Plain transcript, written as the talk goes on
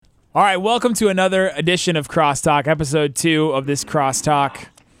All right, welcome to another edition of Crosstalk, episode 2 of this Crosstalk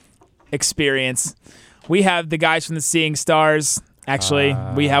experience. We have the guys from the Seeing Stars. Actually,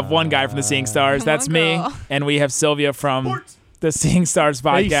 we have one guy from the Seeing Stars. That's me. And we have Silvia from the Seeing Stars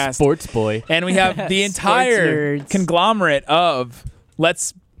podcast. Hey, sports boy. And we have the entire conglomerate of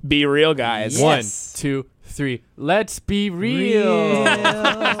Let's Be Real guys. Yes. 1, 2, 3. Let's be real.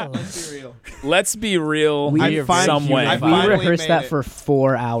 Let's be real. Let's be real some way. We rehearsed that for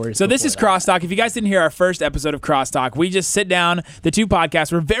 4 hours. So this is Crosstalk. If you guys didn't hear our first episode of Crosstalk, we just sit down. The two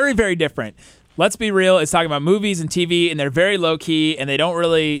podcasts were very, very different. Let's Be Real is talking about movies and TV, and they're very low key, and they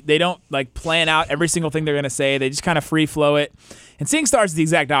don't like plan out every single thing they're going to say. They just kind of free flow it. And Seeing Stars is the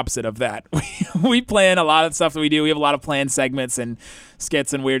exact opposite of that. We plan a lot of stuff that we do. We have a lot of planned segments and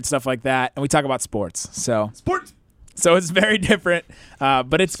skits and weird stuff like that, and we talk about sports. So it's very different,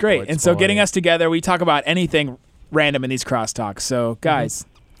 but it's great. And so getting us together, we talk about anything random in these crosstalks. So guys,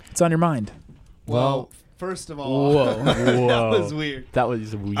 it's on your mind. Well, first of all, that was weird. That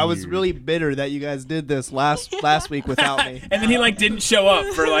was weird. I was really bitter that you guys did this last week without me. And then he didn't show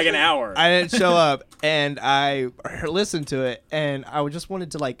up for an hour. I didn't show up, and I listened to it, and I just wanted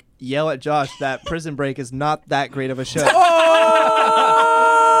to yell at Josh that Prison Break is not that great of a show.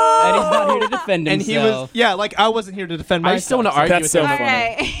 And he's not here to defend himself. And he was, I wasn't here to defend myself. I still want to argue with him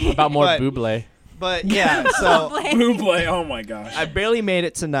funny. about more Bublé. But yeah, so Bublé, oh my gosh. I barely made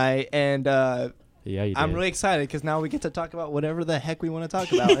it tonight, and yeah, you did. I'm really excited because now we get to talk about whatever the heck we want to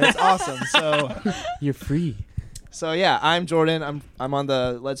talk about. And it's awesome. So you're free. So yeah, I'm Jordan. I'm on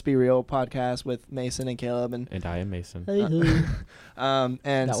the Let's Be Real podcast with Mason and Caleb, and I am Mason.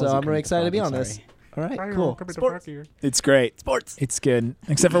 and so I'm really excited to be on this. All right, cool. Sports. It's great. Sports. It's good.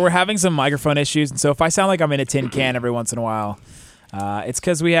 Except for we're having some microphone issues, and so if I sound like I'm in a tin can every once in a while, it's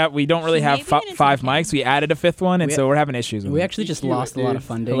because we don't really have 5 mics. We added a 5th one, and so we're having issues with it. We actually just lost a lot of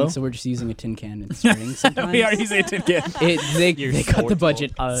funding, so we're just using a tin can and string sometimes. We are using a tin can. They cut the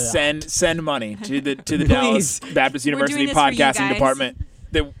budget. Send money to the Dallas Baptist University podcasting department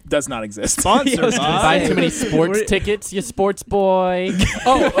that does not exist. Sponsored. Buy too many sports tickets, you sports boy.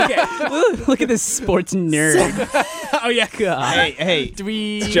 Oh, okay. Look at this sports nerd. Oh yeah. God. Hey.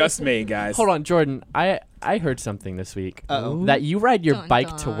 It's just me, guys. Hold on, Jordan. I heard something this week that you ride your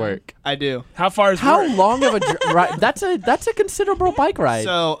bike to work. I do. How far is How work? long of a ride? That's a considerable bike ride.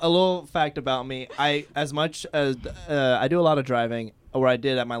 So a little fact about me: I do a lot of driving, or I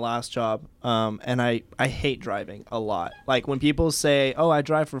did at my last job, and I hate driving a lot. Like when people say, "Oh, I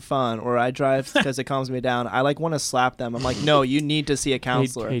drive for fun," or "I drive because it calms me down," I want to slap them. I'm like, "No, you need to see a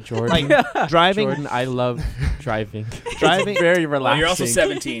counselor." Hey Jordan. Driving. Jordan, I love driving. Driving very relaxing. Well, you're also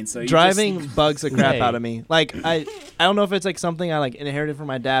 17, so driving bugs the crap out of me. I don't know if it's something I inherited from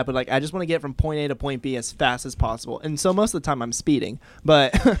my dad, but I just want to get from point A to point B as fast as possible. And so most of the time I'm speeding,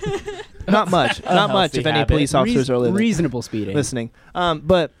 but not much if any police officers are reasonable speeding. Listening.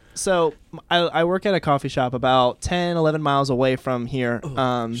 But so I work at a coffee shop about 10, 11 miles away from here.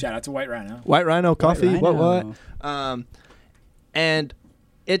 Shout out to White Rhino. White Rhino Coffee. White Rhino. What? And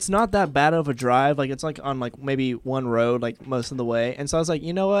it's not that bad of a drive. It's on maybe one road most of the way. And so I was like,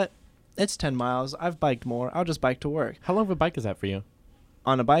 you know what? It's 10 miles. I've biked more. I'll just bike to work. How long of a bike is that for you?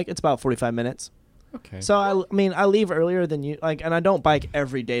 On a bike, it's about 45 minutes. Okay. So I leave earlier than you. And I don't bike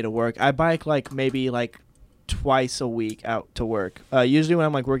every day to work. I bike maybe twice a week out to work. Usually when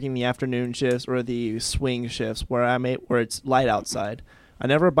I'm working the afternoon shifts or the swing shifts where it's light outside. I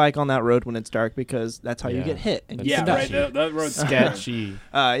never bike on that road when it's dark because that's how you get hit. And That road's sketchy.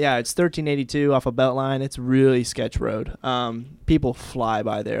 It's 1382 off a Beltline. It's really sketch road. People fly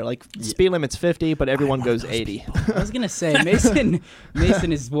by there. Speed limit's 50, but everyone goes 80. I was gonna say Mason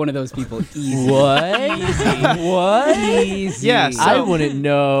is one of those people. Easy. What? Easy. What? Easy. Yeah, so, I wouldn't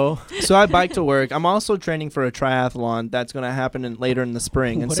know. So I bike to work. I'm also training for a triathlon that's going to happen later in the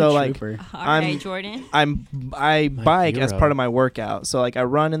spring. And what so a trooper. Jordan. I bike as part of my workout. So I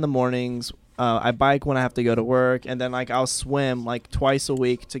run in the mornings. I bike when I have to go to work, and then I'll swim twice a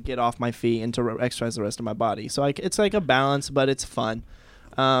week to get off my feet and to exercise the rest of my body. So it's a balance, but it's fun.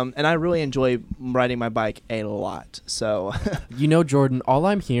 And I really enjoy riding my bike a lot. So Jordan, all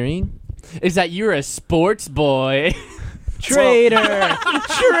I'm hearing is that you're a sports boy. Traitor!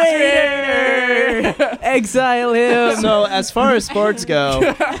 Exile him! So as far as sports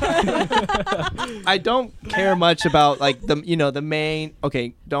go, I don't care much about the main.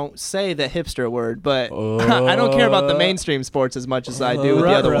 Okay, don't say the hipster word, but I don't care about the mainstream sports as much as I do with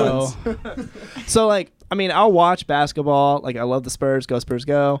the other ones. So I mean, I'll watch basketball. Like, I love the Spurs. Go Spurs,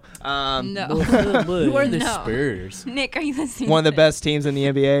 go. No. Who are the No. Spurs? Nick, are you listening? One of the to best teams in the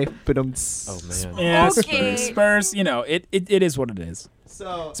NBA. Oh, man. Yeah, Okay. Spurs, it is what it is.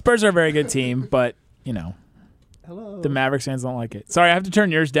 So, Spurs are a very good team, but, hello. the Mavericks fans don't like it. Sorry, I have to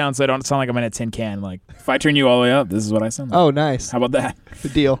turn yours down so I don't sound like I'm in a tin can. Like, if I turn you all the way up, this is what I sound like. Oh, nice. How about that?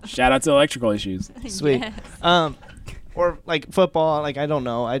 Good deal. Shout out to electrical issues. this? Sweet. Yes. Or like football. Like, I don't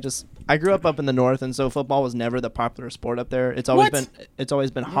know. I grew up in the north, and so football was never the popular sport up there. It's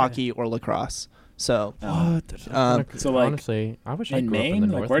always been hockey or lacrosse. So So, like, honestly, I wish I in grew up in Maine? the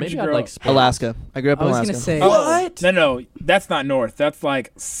Like, north. where did Maybe you I'd grow like up? sports. Alaska. I grew up in I was Alaska. gonna say What? No, that's not north. That's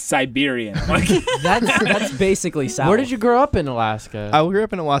like Siberian. Like, that's basically south. Where did you grow up in Alaska? I grew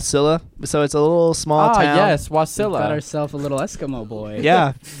up in Wasilla, so it's a little small town. yes, Got Wasilla. ourselves a little Eskimo boy.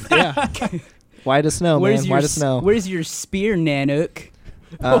 Yeah, yeah. White as snow, man. White as snow. Where's your spear, Nanook?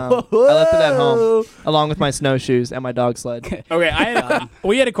 I left it at home, along with my snowshoes and my dog sled. okay,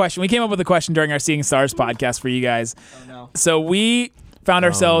 we had a question. We came up with a question during our Seeing Stars podcast for you guys. Oh, no. So we found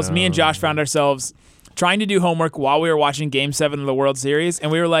ourselves, me and no. Josh found ourselves trying to do homework while we were watching Game 7 of the World Series,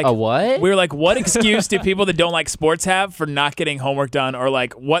 and we were like, A what? We were like, what excuse do people that don't like sports have for not getting homework done, or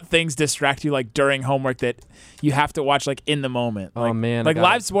like what things distract you like during homework that you have to watch like in the moment? Oh, Like, man, I like got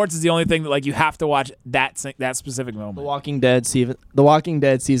live it. sports is the only thing that like you have to watch that specific The moment. Walking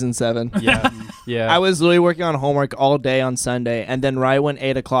Dead season 7. Yeah, yeah. I was literally working on homework all day on Sunday, and then right when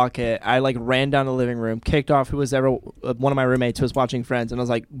 8 o'clock hit, I like ran down the living room, kicked off one of my roommates who was watching Friends, and I was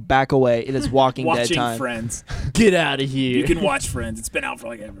like, back away. It is Walking Dead Watching time. Friends. Get out of here. You can watch Friends. It's been out for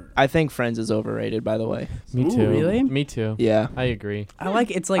like ever. I think Friends is overrated, by the way. Me Ooh, too. really? Me too. Yeah. I agree. I like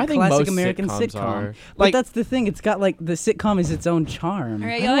it's I like think classic most American sitcoms sitcom. are. But Like- that's the thing. It's got like the sitcom is its own charm. All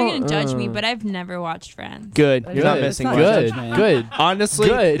right, y'all are gonna judge me, Uh. but I've never watched Friends. Good. Good. You're not It's missing not much. Good. judgment. Good. Honestly,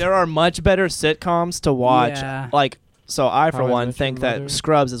 Good. there are much better sitcoms to watch. Yeah. Like, so I, for How I one, Met think Your that Mother.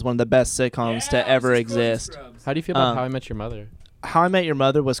 Scrubs is one of the best sitcoms to ever exist. How do you feel about Um, How I Met Your Mother? How I Met Your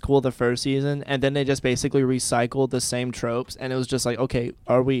Mother was cool the first season, and then they just basically recycled the same tropes, and it was just like, okay,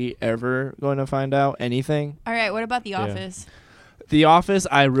 are we ever going to find out anything? All right, what about The Office? The Office,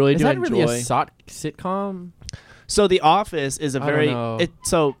 I really Is do that enjoy. really a sitcom? So The Office is a I very don't know.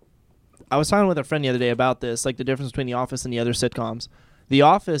 so I was talking with a friend the other day about this, like the difference between The Office and the other sitcoms. The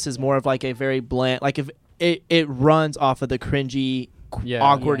Office is more of like a very bland, like if it runs off of the cringy, Yeah.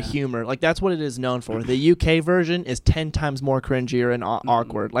 awkward Yeah. humor. Like that's what it is known for. The UK version is 10 times more cringier and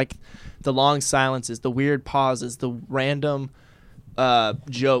awkward. Like the long silences, the weird pauses, the random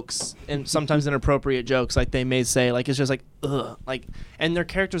jokes, and sometimes inappropriate jokes like they may say. Like it's just like ugh. Like, and their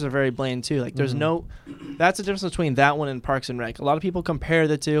characters are very bland too. Like there's no, that's the difference between that one and Parks and Rec. A lot of people compare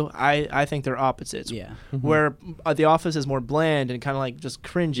the two. I think they're opposites. Yeah. Where The Office is more bland and kind of like just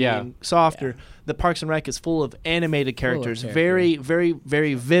cringy Yeah. and softer. The Parks and Rec is full of animated characters, character. very, very,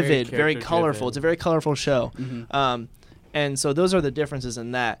 very vivid, very character colorful. driven. It's a very colorful show. Mhm. And so those are the differences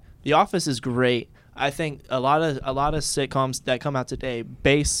in that. The Office is great. I think a lot of sitcoms that come out today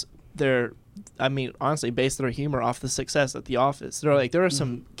base their humor off the success of The Office. They're like, there are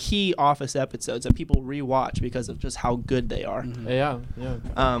some key Office episodes that people rewatch because of just how good they are. Yeah.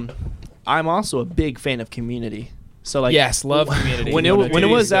 I'm also a big fan of Community. So like, Yes, love Community. when it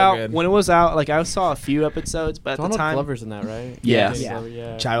was out, like I saw a few episodes, but at Donald the time, Glover's in that, right? Yeah.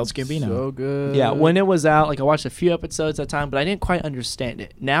 Yeah. Childish Gambino. So good. yeah, when it was out, like I watched a few episodes at the time, but I didn't quite understand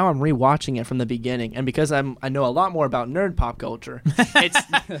it. Now I'm rewatching it from the beginning, and because I know a lot more about nerd pop culture, it's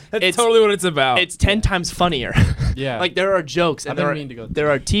That's totally what it's about. it's 10 times funnier. Yeah. Like there are jokes and I've been meaning to go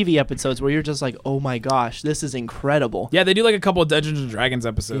there are TV episodes where you're just like, oh my gosh, this is incredible. yeah, they do like a couple of Dungeons and Dragons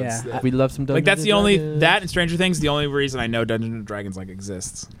episodes. Yeah. that- we love some Dungeons like that's and the only Dragons. that and Stranger Things. The only reason I know Dungeons and Dragons like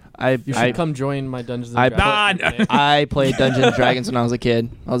exists. You should come join my Dungeons I- and Dragons. Nah, I played Dungeons and Dragons when I was a kid.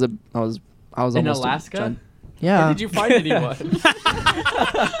 I was in almost Alaska. Yeah. Did you find anyone?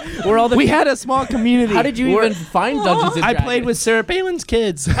 We're all the We had a small community. How did you even find Dungeons and I Dragons? played with Sarah Palin's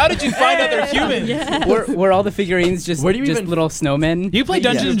kids. How did you find other humans? we're all the figurines just Where do you just even- little snowmen. You play Yeah.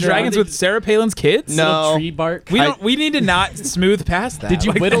 Dungeons and Dragons with Sarah Palin's kids? No. Little tree bark. We need to not smooth past that. Did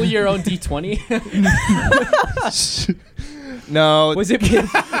you Like, whittle your own D20? No. Was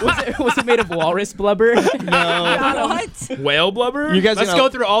it made of walrus blubber? No. What? whale blubber? You guys Let's gonna- go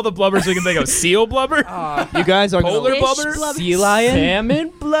through all the blubbers we can think of. Seal blubber? You guys are Polar gonna, blubber? blubber. Sea lion?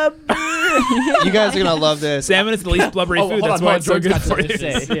 Salmon blubber. you guys are gonna love this. Salmon is the least blubbery Oh, food. hold That's on, why hold it's so on, good George's for got you.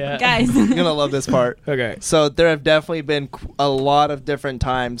 something to say. Yeah. Guys. You're gonna love this part. Okay. So there have definitely been a lot of different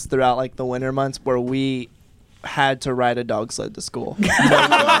times throughout like the winter months where we had to ride a dog sled to school.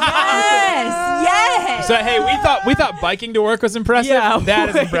 Yes. So hey, we thought biking to work was impressive. Yeah. That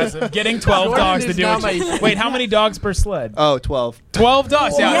is impressive. Getting 12 dogs to do it. Wait, how many dogs per sled? Oh, 12. 12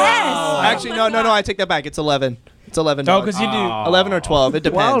 dogs. Yeah. Yes. Actually, no, I take that back. It's 11. It's 11 Oh, dogs. because you do. 11 or 12. It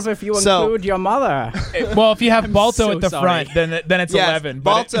depends. 12 if you So- include your mother. Well, if you have Balto so at the sorry. front, then it's Yes, 11.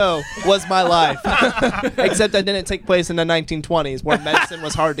 but Balto was my life. Except that didn't take place in the 1920s where medicine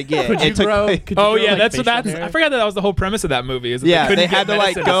was hard to get. Could you It took grow? place- Could you Oh grow, yeah, like, that's facial that's. hair? I forgot that was the whole premise of that movie. Is that Yeah, couldn't they get had to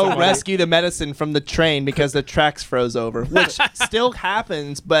like medicine go somewhere. rescue the medicine from the train because the tracks froze over, which still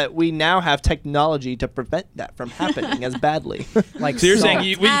happens, but we now have technology to prevent that from happening as badly. Like So you're salt.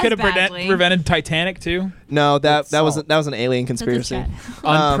 saying we As could have badly. prevented Titanic too? No, that salt. was an alien That's a conspiracy. chat.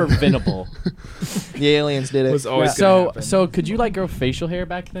 Unpreventable. The aliens did it. Was always So gonna happen. so could you like grow facial hair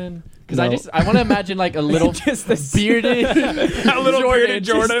back then? Because No. I want to imagine like a little Just the bearded a little bearded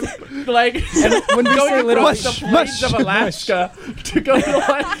Jordan. like when we say little, across the plains of Alaska to go to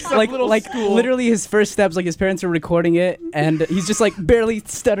like some little school. literally his first steps, like his parents are recording it, and he's just like barely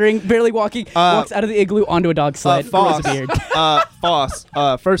stuttering, barely walking, walks out of the igloo onto a dog sled, grows a Foss. beard.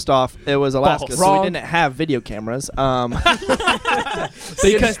 Foss. First off, it was Alaska, False. so we Wrong. didn't have video cameras. Because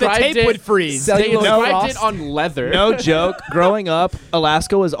the inscribed tape it- would freeze. Sell- They Celluloid inscribed it frost. on leather. No joke. Growing up,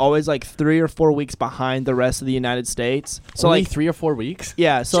 Alaska was always like 3 or 4 weeks behind the rest of the United States. So Only like 3 or 4 weeks.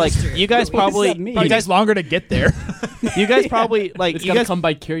 yeah, so like you guys What does probably that mean? Probably takes longer to get there. you guys probably like It's you gotta guys come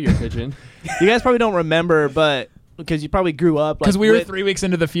by carrier pigeon. you guys probably don't remember, but because you probably grew up Because like, we were with- 3 weeks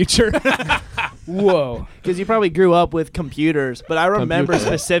into the future. Whoa. Because you probably grew up with computers, but I remember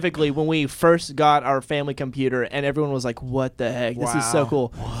Computer. specifically when we first got our family computer, and everyone was like, "What the heck? This is so Wow.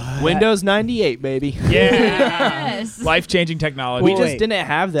 cool." Windows 98, baby. Yeah. Yes. Life-changing technology. We Wait. just didn't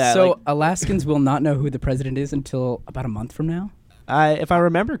have that. So Like, Alaskans will not know who the president is until about a month from now. if I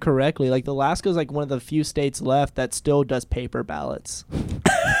remember correctly, like Alaska is like one of the few states left that still does paper ballots.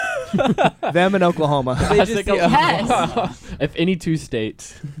 Them and Oklahoma. just- Yes. If any 2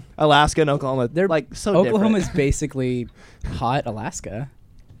 states. Alaska and Oklahoma. They're like so Oklahoma is different. basically hot Alaska.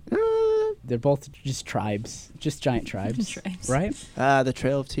 Uh, They're both just tribes, just giant tribes, Tribes. right? the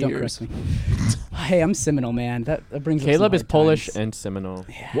Trail of Don't Tears. correct me. Hey, I'm Seminole, man. That brings up some Caleb is hard Polish times. and Seminole.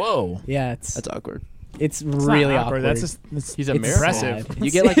 Whoa. Yeah, That's awkward. it's It's not really awkward. That's just, it's He's It's American. impressive. sad.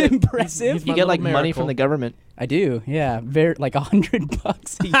 You get like a- impressive. he's You my get like little money miracle. from the government. I do, yeah. Very like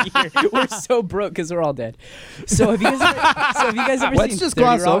 $100 a year. We're so broke because we're all dead. So have you guys ever Let's seen just 30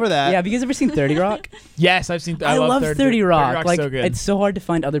 gloss Rock? over that. Yeah, have you guys ever seen 30 Rock? Yes, I've seen. I love 30 Rock. Rock's Like so good. it's so hard to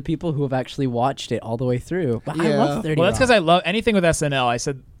find other people who have actually watched it all the way through. But I Yeah. love 30 well, that's Rock. because I love anything with SNL. I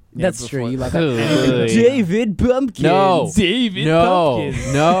said. That's true. You love Ugh. that. David Pumpkins. No. David No,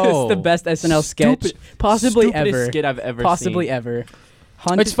 Pumpkins. no. It's the best SNL sketch Stupid- possibly stupidest ever. skit I've ever Possibly seen. ever.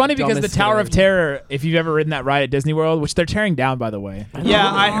 It's funny because the dumbest Tower of skit Terror, if you've ever ridden that ride at Disney World, which they're tearing down, by the way. Yeah,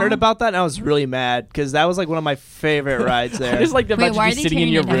 I heard about that and I was really mad because that was like one of my favorite rides there. I just like to Wait, imagine why you are they sitting in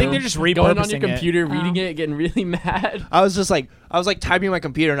tearing your it room. down? I think they're just going on your repurposing it. computer, Oh. reading it, getting really mad. I was like typing on my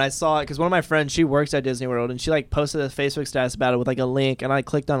computer and I saw it because one of my friends, she works at Disney World and she like posted a Facebook status about it with like a link, and I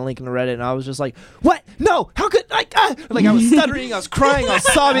clicked on a link and read it and I was just like, what? No, how could I? Like I was stuttering, I was crying, I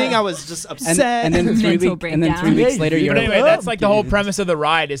was sobbing, I was just upset. And then Mental 3 weeks breakdown. later you're But anyway, like, that's like the whole premise of the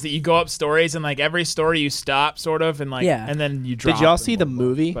ride is that you go up stories and like every story you stop sort of and like Yeah. and then you drop. Did y'all and see the blah, blah,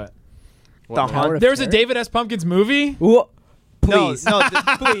 movie? But The Tower Haunt- of there was a Terror? David S. Pumpkins movie. Whoa. No, Please. no,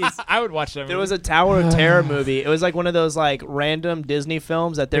 please. I would watch that. There was a Tower of Terror movie. It was like one of those like random Disney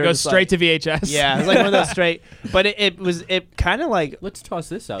films that It they're goes just, straight like, to VHS. Yeah, it was like one of those straight. But it kind of like Let's toss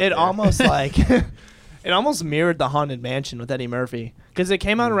this out. it there. almost like it almost mirrored the Haunted Mansion with Eddie Murphy because it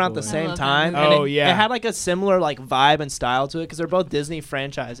came out around the boy. same I love time. that and Oh, it, yeah. it had like a similar like vibe and style to it because they're both Disney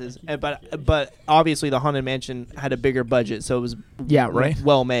franchises. But obviously the Haunted Mansion had a bigger budget, so it was Yeah, right.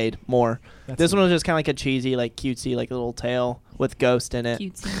 well made more. That's This one was just kind of like a cheesy, like cutesy, like little tale with ghost in it.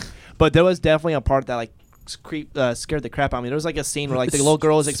 Cutesy. But there was definitely a part that like scared the crap out of me. There was like a scene where like the little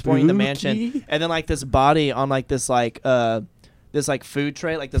girl was exploring the mansion, and then like this body on like this like food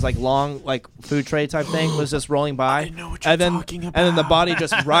tray, like this like long like food tray type thing was just rolling by. I know what you're And then talking about. and then the body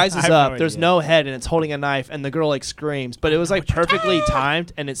just rises I have no up. There's idea. no head and it's holding a knife and the girl like screams. But it was like perfectly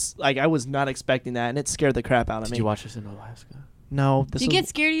timed and it's like I was not expecting that and it scared the crap out of Did me. you watch this in Alaska? No, this Do you was- get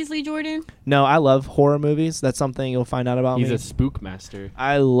scared easily, Jordan? no. I love horror movies. That's something you'll find out about He's me. a spook master.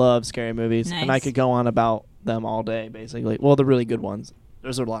 I love scary movies, and I Nice. could go on about them all day, basically. Well, the really good ones.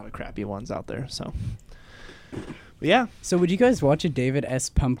 There's a lot of crappy ones out there, so. But yeah. So would you guys watch a David S.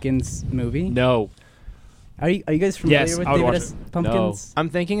 Pumpkins movie? No. Are you guys familiar Yes, with I would David watch S. Pumpkins? I'm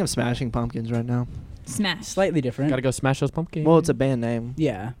thinking of Smashing Pumpkins right now. Smash. Slightly different. Gotta go smash those pumpkins. Well, it's a band name.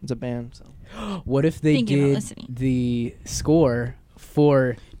 Yeah. It's a band. So. What if they Thinking about did listening. the score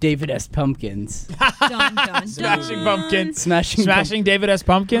for David S. Pumpkins? Dun, dun, Smashing dun. Pumpkin. Smashing David S.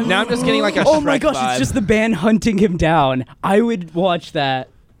 Pumpkin. Now I'm just getting like a Oh my Shrek gosh, vibe. it's just the band hunting him down. I would watch that.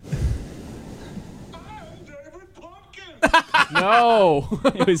 No.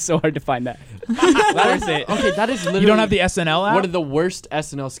 It was so hard to find that. That is it. Okay, that is literally You don't have the SNL app? one of the worst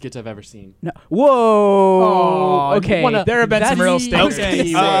SNL skits I've ever seen. No. Whoa. Aw, Okay. there have been some real statements.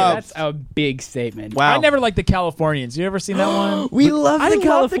 Okay. That's a big statement. Wow. I never liked the Californians. You ever seen that one? We love I the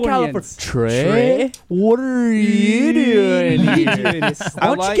love the Californians. Trey, what are you doing here? I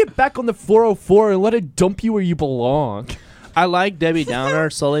Why don't you get back on the 404 and let it dump you where you belong? I like Debbie Downer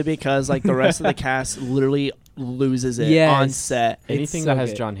solely because like the rest of the cast literally loses it Yes. on set. Anything so that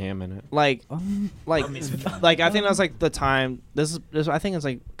has good. John Hamm in it. Like I think that was like the time. This I think it's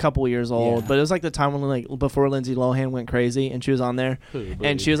like a couple years old, Yeah. but it was like the time when like before Lindsay Lohan went crazy and she was on there,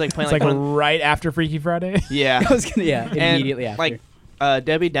 and she was like playing It's like, like right after Freaky Friday. yeah. I was gonna, And, immediately after. Like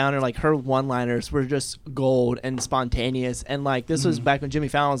Debbie Downer, like her one-liners were just gold and spontaneous, and like this was back when Jimmy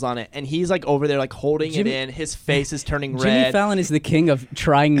Fallon was on it, and he's like over there like holding Jimmy- it in. His face is turning Jimmy red. Fallon is the king of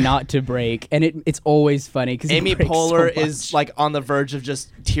trying not to break, and it's always funny because Amy Poehler is like on the verge of just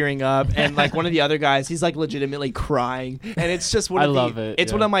tearing up, and like one of the other guys, he's like legitimately crying, and it's just one I of love it,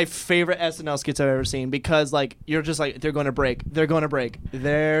 It's yeah. one of my favorite SNL skits I've ever seen because like you're just like they're going to break,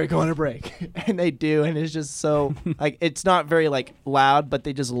 and they do, and it's just so like it's not very like loud, but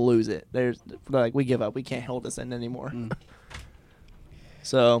they just lose it. They're like, we give up, we can't hold this in anymore.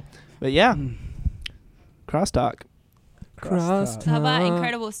 So, but yeah, crosstalk. Crosstalk. So how about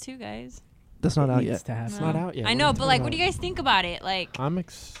Incredibles 2, guys? That's not out Needs yet. to happen. It's not out yet. I What know, are you but talking like, what do about? you guys think about it? Like, I'm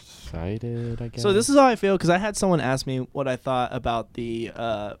excited, I guess. So this is how I feel because I had someone ask me what I thought about the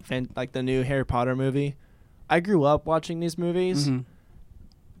like the new Harry Potter movie. I grew up watching these movies. Mhm.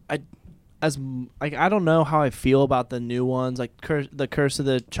 I don't know how I feel about the new ones, like the Curse of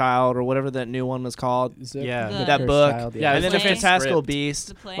the Child or whatever that new one was called. Yeah. The- That Cursed book, Child, Yeah, and then the play. Fantastical Script. Beasts.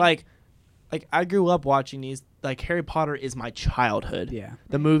 The play. Like I grew up watching these. Like Harry Potter is my childhood. Yeah.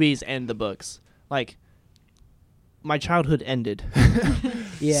 The movies and the books. Like my childhood ended.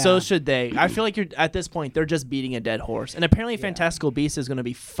 Yeah. So should they. I feel like you're at this point they're just beating a dead horse. And apparently Fantastical Beasts is going to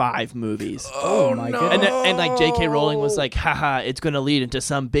be 5 movies. Oh my goodness. And like J.K. Rowling was like, haha, it's going to lead into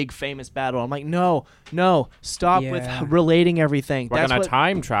some big famous battle. I'm like, no, stop with Yeah. relating everything. We're gonna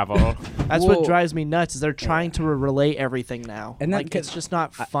time travel. That's Whoa. what drives me nuts is they're trying to relate everything now. And that like it's just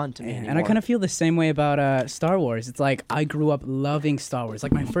not fun to me And I anymore. kind of feel the same way about Star Wars. It's like I grew up loving Star Wars.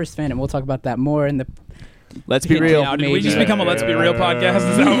 Like my first fandom. We'll talk about that more in the. Let's be Yeah. real. Now, did we just Maybe. become a Let's Be Real podcast?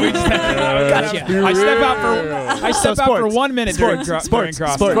 Is that what we just Gotcha. I step out for 1 minute during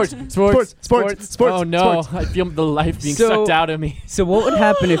Crosstalk. Sports. Oh no, I feel the life being So- sucked out of me. So what would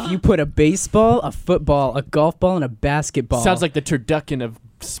happen if you put a baseball, a football, a golf ball, and a basketball? Sounds like the turducken of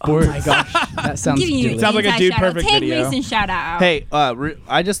Oh sports. my gosh, that sounds giving you an delicious. Sounds like a inside Dude shout out. Perfect Take video. Mason shout out. Hey,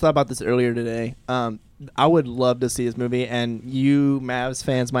 I just thought about this earlier today. I would love to see this movie, and you Mavs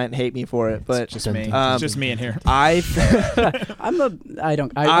fans might hate me for it, but Just me. Um, It's just me in here. I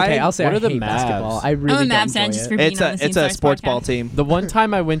I'll say What I are the hate basketball. Mavs? I really I'm a don't Mavs fan enjoy just it. for being it's on a the it's a Scene sports Stars ball podcast. team. The one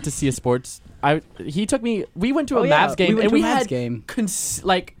time I went to see a sports, he took me. We went to a Oh, yeah, Mavs game, we went and to we a Mavs had game.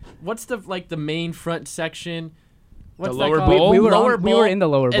 like what's the main front section? What's The that lower called? bowl? We were Lower on- we were in the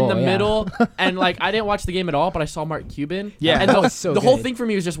lower bowl, in the yeah. middle, and like I didn't watch the game at all, but I saw Mark Cuban. Yeah. and That was so the whole good. thing for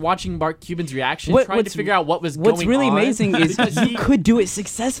me was just watching Mark Cuban's reaction, trying to What's- figure out what was going on. What's really amazing is Because he could do it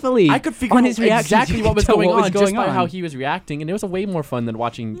successfally. I could figure on out his reactions, exactly you what could was tell going what on just by on. how he was reacting, and it was way more fun than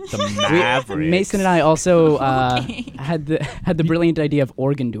watching the Mavericks. Mason and I also Okay. had the brilliant idea of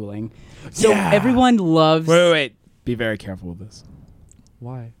organ dueling. So everyone loves Wait. Be very careful with this.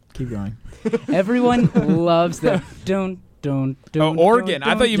 Why? Keep going. everyone loves the don't. organ.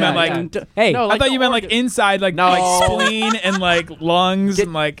 I thought you meant, like- hey, No, I like thought the you meant like organ. inside, like No. like spleen and like lungs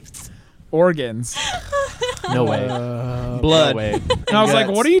and like organs. No way. Blood. No way. And I was like,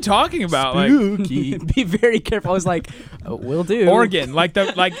 Guts. what are you talking about? Like be very careful. I was like, will do. organ, like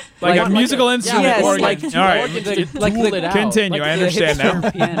the like a Like musical instrument yes, organ. like All right, organs just to like tool the- it out. continue. Like I the understand now.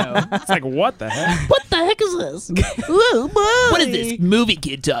 hipster piano. It's like what the heck? What the heck is this? What is this movie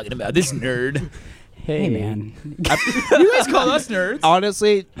kid talking about? This nerd. Hey man, You guys call us nerds.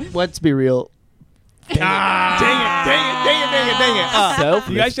 Honestly, let's be real. Dang it.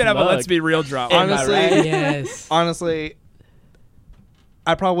 You guys should have a Let's Be Real drop. Honestly, yes. honestly,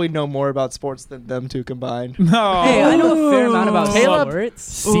 I probably know more about sports than them two combined. No. Hey, I know a fair amount about Caleb sports.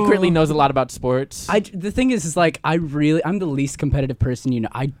 secretly knows a lot about sports. The thing is like I'm the least competitive person. You know,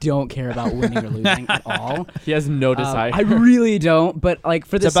 I don't care about winning or losing at all. He has no desire. I really don't. But like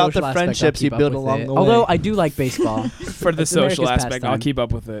for the It's about social the aspect, I'll friendships keep you up build with along it. the way. Although I do like baseball. For the It's social America's aspect, I'll pastime. keep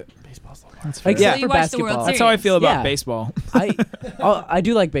up with it. Except So you for watch the World basketball. That's how I feel about Yeah. baseball. I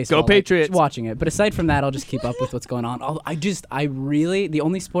do like baseball. Go Patriots. Like, watching it, but aside from that, I'll just keep up with what's going on. The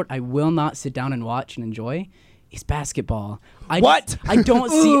only sport I will not sit down and watch and enjoy is basketball. I don't find I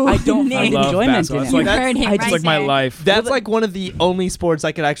love enjoyment basketball. in It's it. like- heard him I right It's like my there. life. That's like one of the only sports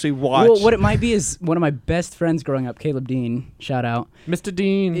I could actually watch. Well, what it might be is one of my best friends growing up, Caleb Dean, shout out, Mr.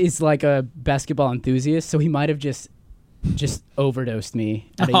 Dean. is like a basketball enthusiast, so he might have just overdosed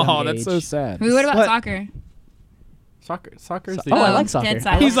me at a young Oh, age. that's so sad. Wait, what about What? soccer? Soccer is the Oh, I like soccer. dead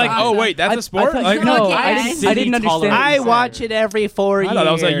silent He's like, soccer. oh wait, that's a sport. I Like, thought, no, Okay, I guys. didn't understand. I watch it every 4 years. I thought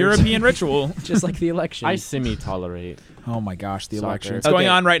that was a European ritual. just like the election. I semi-tolerate. Oh my gosh, the Soccer. election. It's Okay. going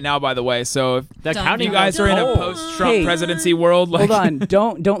on right now, by the way. So if The Don't counting you guys are in a Don't. post-Trump Hey. presidency world, like, Hold on,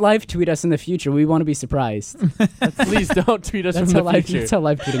 don't live tweet us in the future. We want to be surprised. Please don't tweet us That's from how the live. future. That's how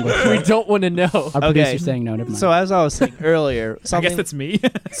live tweeting works. We don't want to know. Our producer's saying no. Never mind. So as I was saying earlier, I something guess that's me.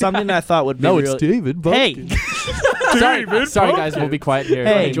 something I thought would be David. Hey, Sorry, guys. We'll be quiet here.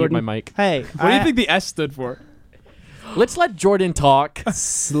 Hey, I need Jordan. my mic. hey. What do you think the S stood for? Let's let Jordan talk.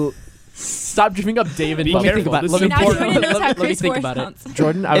 Stop dreaming up David. Be let me careful, think about. this Let is me, Now important. Jordan knows how let me Chris think Ward about it. sounds.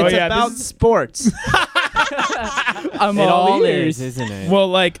 Jordan, It's yeah, about this is- sports. I'm it all all ears. is, isn't it? Well,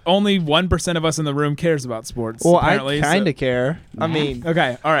 like only 1% of us in the room cares about sports. Well, apparently, I kind so- of care. I mean,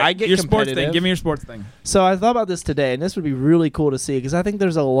 Okay, all right. I get your sports thing. competitive. Give me your sports thing. so I thought about this today, and this would be really cool to see because I think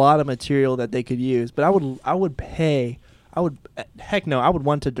there's a lot of material that they could use. But I would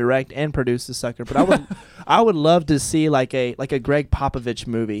want to direct and produce the sucker. But I would love to see like a Greg Popovich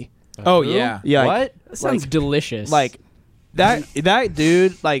movie. Oh Who? yeah. Yeah, What? That sounds delicious. Like that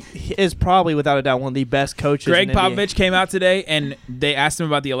dude like is probably without a doubt one of the best coaches. Greg in NBA. Popovich came out today, and they asked him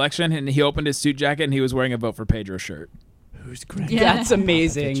about the election, and he opened his suit jacket, and he was wearing a Vote for Pedro shirt. Who's Greg? Yeah. that's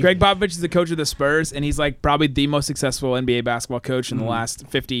amazing. Greg Popovich is the coach of the Spurs, and he's like probably the most successful NBA basketball coach in the last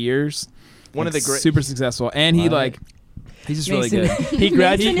 50 years. One of Like, the great. super successful, and he What? like he's just really Mason- good. He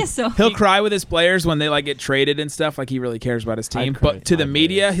graduated. Mason is so He'll cry with his players when they like get traded and stuff. Like he really cares about his team. cry But with to the my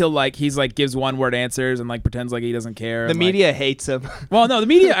media, players. he's like gives one word answers and like pretends like he doesn't care. The and, like- media hates him. well, no, the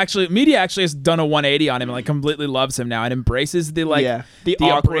media actually has done a 180 on him and like completely loves him now and embraces the like Yeah. The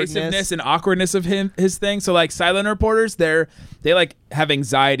the awkwardness. abrasiveness and awkwardness of his thing. So like silent reporters, they like have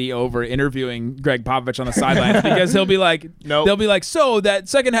anxiety over interviewing Greg Popovich on the sidelines because he'll be like, Nope. they'll be like, so that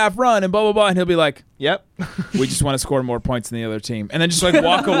second half run and blah blah blah, and he'll be like, Yep. we just want to score more points than the other team, and then just like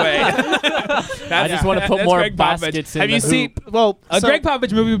walk away. I just want to put That's more Greg Popovich. baskets in Have the you seen? hoop. Well, A so- Greg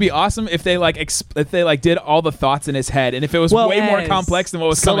Popovich movie would be awesome if they like did all the thoughts in his head, and if it was Well, way more yes. complex than what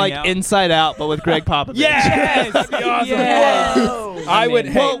was so coming like out. Inside Out, but with Greg Popovich. Yes, that'd be awesome. Yes. I would.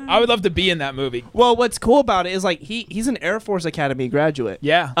 Hey, Well- I would love to be in that movie. Well, what's cool about it is like he's an Air Force Academy graduate.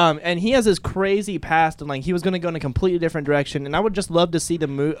 Yeah. And he has this crazy past, and like he was going to go in a completely different direction. And I would just love to see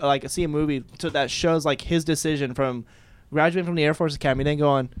see a movie that shows like his decision from graduating from the Air Force Academy, then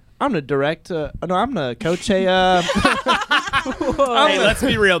going, I'm gonna direct. No, I'm gonna coach a. Hey, let's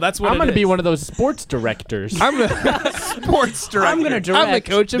be real. That's what I'm going to be one of those sports directors. I'm gonna sports director. I'm gonna I'm the direct.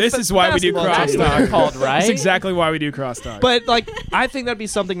 coach of. This is why we do basketball That's team. what they're called, right? That's exactly why we do crosstalk. But like, I think that'd be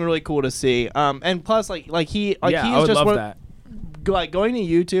something really cool to see. And plus, like he yeah, he's I would just love one- that. like going to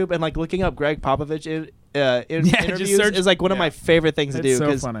YouTube and like looking up Greg Popovich just interviews search- is like one of yeah. my favorite things to It's do so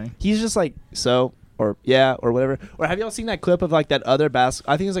because funny. he's just like or whatever. Or have y'all seen that clip of like that other I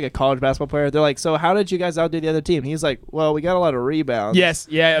think it's like a college basketball player. They're like, so how did you guys outdo the other team? He's like, well, we got a lot of rebounds. Yes,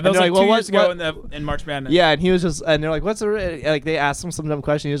 yeah. That was they're like like, 2 well, years ago what- in March Madness. Yeah, and he was just, and they're like, what's like they asked him some dumb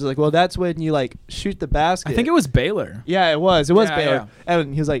question. He was just like, well, that's when you like shoot the basket. I think it was Baylor. Yeah, it was. It was Yeah, Baylor.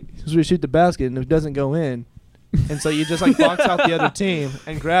 And he was like, "Here's where you shoot the basket, and if it doesn't go in, and so you just like box out the other team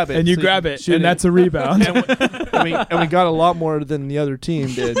and grab it, And you so grab can it, shoot and that's a rebound. and we got a lot more than the other team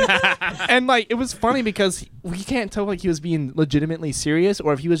did. And like it was funny because we can't tell like he was being legitimately serious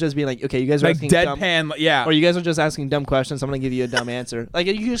or if he was just being like, okay, you guys are like asking dumb, deadpan. Yeah. or you guys are just asking dumb questions. I'm gonna give you a dumb answer. Like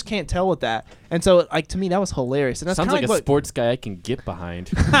you just can't tell with that. And so like to me that was hilarious. And that's Sounds kind like of a like sports guy I can get behind.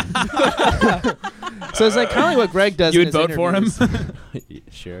 so it's like kind of like what Greg does. You in would his vote for him? interviews.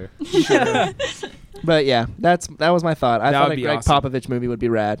 Sure. But yeah, that was my thought. I That thought would a be Greg awesome. Popovich movie would be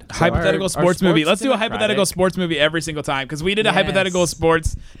rad. So- Hypothetical Are sports movie. sports Let's do a democratic? hypothetical sports movie every single time because we did a Yes. hypothetical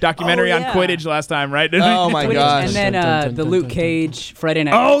sports documentary Oh, on yeah. Quidditch last time, right? Didn't we? Oh my Quidditch, gosh. And then the Luke Cage Friday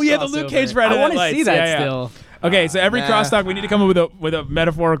Night. Oh, Lights yeah, the Luke crossover. Cage Friday I Night wanna Lights. see that Yeah, yeah. still. Okay, so every crosstalk we need to come up with a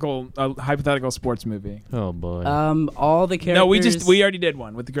metaphorical, hypothetical sports movie. Oh boy. All the characters. No, we already did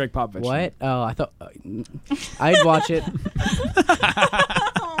one with the Greg Popovich. What? Oh, I thought I'd watch it.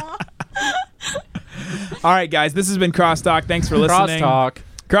 All right, guys, this has been Crosstalk. Thanks for listening.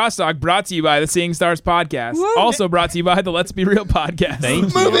 Crosstalk brought to you by the Seeing Stars podcast. Woo. Also brought to you by the Let's Be Real podcast.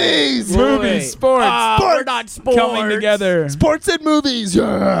 Thank you. Movies, sports, We're not sports. coming together. sports and movies.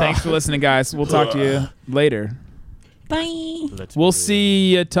 Yeah. Thanks for listening, guys. We'll talk to you later. Bye. We'll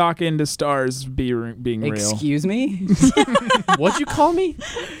see you talking to stars being real. Excuse me. What'd you call me?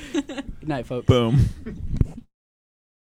 Good night, folks. Boom.